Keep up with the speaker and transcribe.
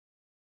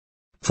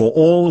For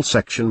all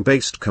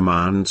section-based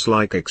commands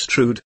like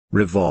extrude,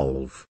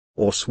 revolve,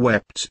 or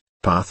swept,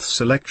 path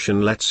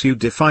selection lets you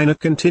define a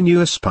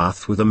continuous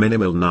path with a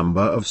minimal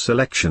number of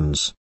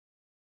selections.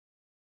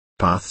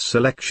 Path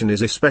selection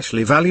is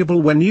especially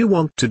valuable when you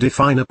want to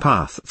define a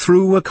path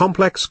through a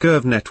complex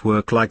curve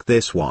network like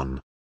this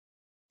one.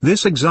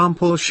 This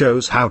example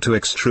shows how to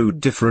extrude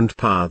different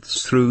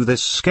paths through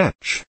this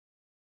sketch.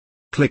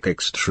 Click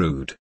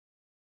Extrude.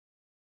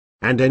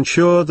 And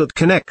ensure that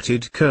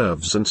connected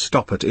curves and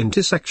stop at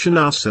intersection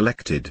are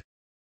selected.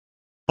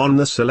 On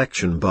the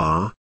selection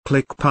bar,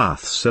 click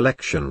Path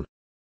Selection.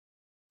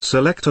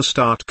 Select a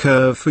start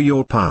curve for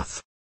your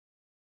path.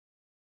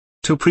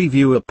 To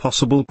preview a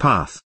possible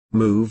path,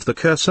 move the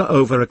cursor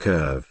over a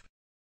curve.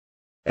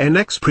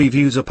 NX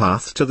previews a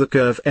path to the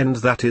curve end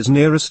that is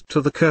nearest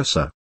to the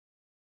cursor.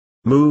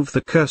 Move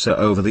the cursor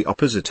over the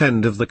opposite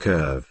end of the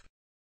curve.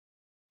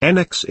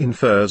 NX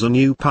infers a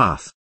new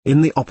path,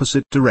 in the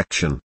opposite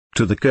direction,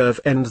 to the curve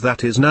end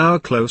that is now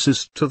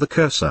closest to the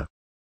cursor.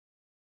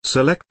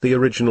 Select the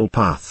original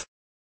path.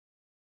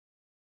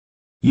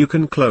 You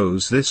can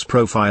close this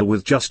profile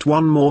with just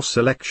one more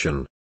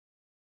selection.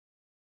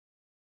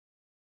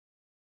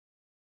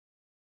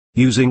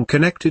 Using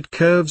connected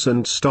curves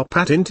and stop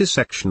at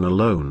intersection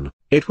alone,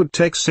 it would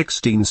take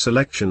 16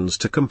 selections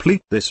to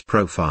complete this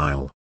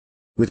profile.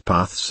 With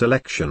path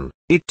selection,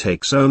 it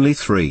takes only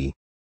 3.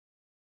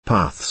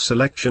 Path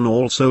selection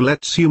also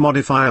lets you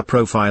modify a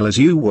profile as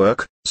you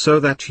work, so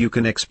that you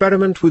can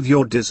experiment with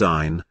your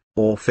design,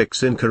 or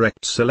fix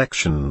incorrect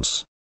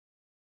selections.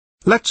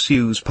 Let's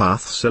use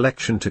path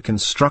selection to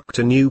construct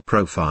a new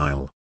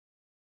profile.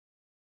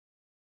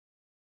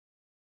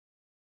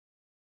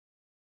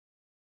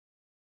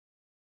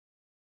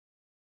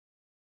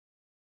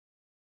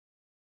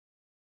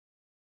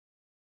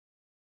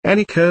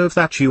 Any curve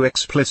that you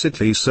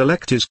explicitly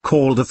select is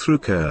called a through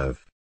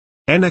curve.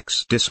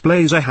 NX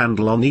displays a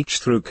handle on each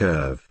through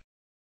curve.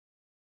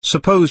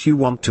 Suppose you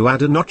want to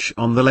add a notch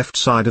on the left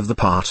side of the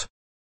part.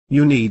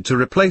 You need to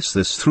replace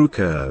this through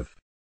curve.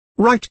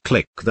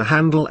 Right-click the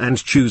handle and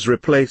choose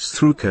Replace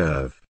Through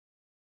Curve.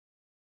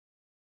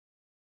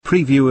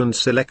 Preview and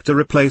select a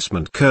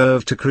replacement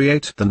curve to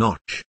create the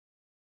notch.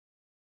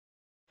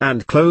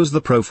 And close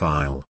the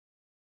profile.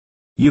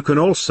 You can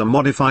also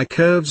modify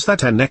curves that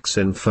NX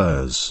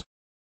infers.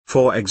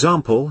 For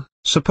example,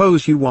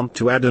 suppose you want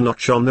to add a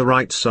notch on the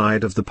right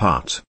side of the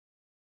part.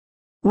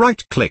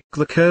 Right-click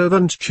the curve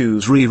and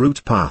choose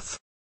Reroute Path.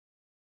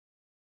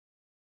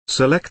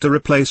 Select a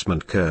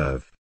replacement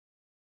curve.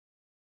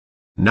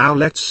 Now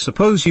let's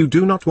suppose you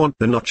do not want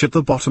the notch at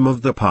the bottom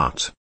of the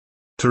part.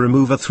 To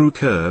remove a through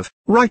curve,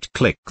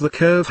 right-click the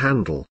curve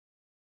handle.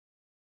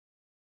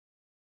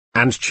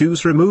 And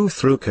choose Remove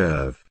Through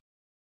Curve.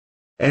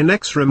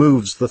 NX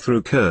removes the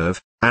through curve,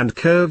 and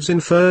curves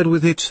inferred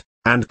with it,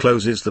 and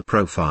closes the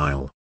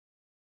profile.